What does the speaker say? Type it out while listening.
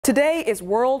Today is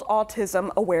World Autism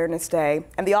Awareness Day,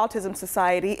 and the Autism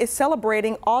Society is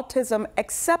celebrating Autism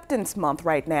Acceptance Month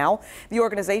right now. The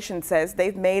organization says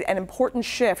they've made an important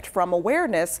shift from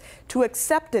awareness to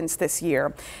acceptance this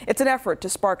year. It's an effort to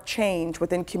spark change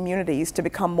within communities to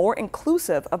become more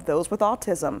inclusive of those with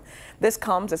autism. This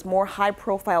comes as more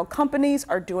high-profile companies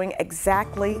are doing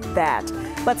exactly that.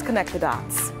 Let's connect the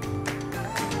dots.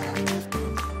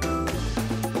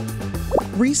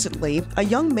 Recently, a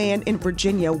young man in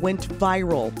Virginia went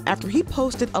viral after he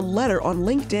posted a letter on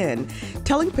LinkedIn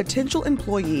telling potential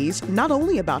employees not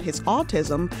only about his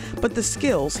autism, but the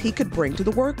skills he could bring to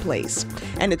the workplace.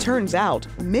 And it turns out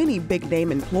many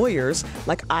big-name employers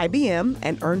like IBM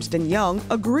and Ernst & Young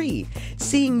agree,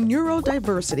 seeing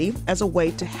neurodiversity as a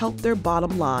way to help their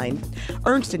bottom line.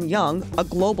 Ernst & Young, a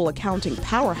global accounting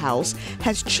powerhouse,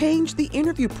 has changed the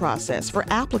interview process for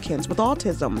applicants with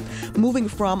autism, moving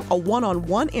from a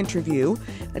one-on-one interview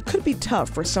that could be tough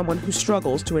for someone who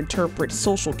struggles to interpret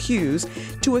social cues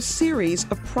to a series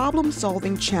of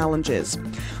problem-solving challenges.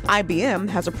 IBM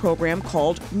has a program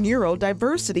called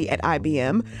Neurodiversity at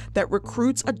IBM that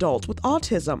recruits adults with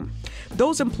autism.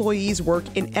 Those employees work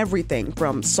in everything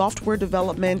from software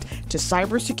development to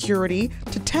cybersecurity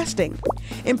to testing.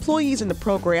 Employees in the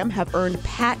program have earned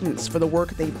patents for the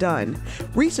work they've done.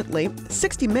 Recently,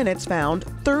 60 Minutes found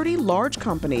 30 large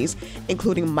companies,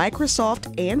 including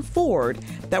Microsoft and Ford,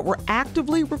 that were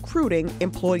actively recruiting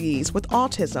employees with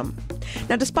autism.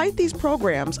 Now, despite these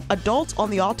programs, adults on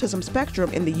the autism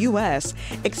spectrum in the U.S.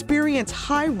 experience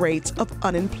high rates of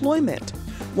unemployment.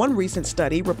 One recent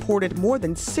study reported more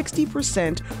than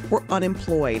 60% were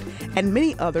unemployed, and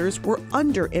many others were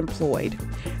underemployed.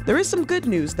 There is some good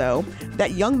news, though.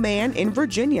 That young man in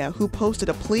Virginia who posted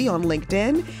a plea on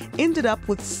LinkedIn ended up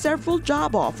with several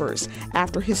job offers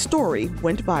after his story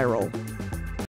went viral.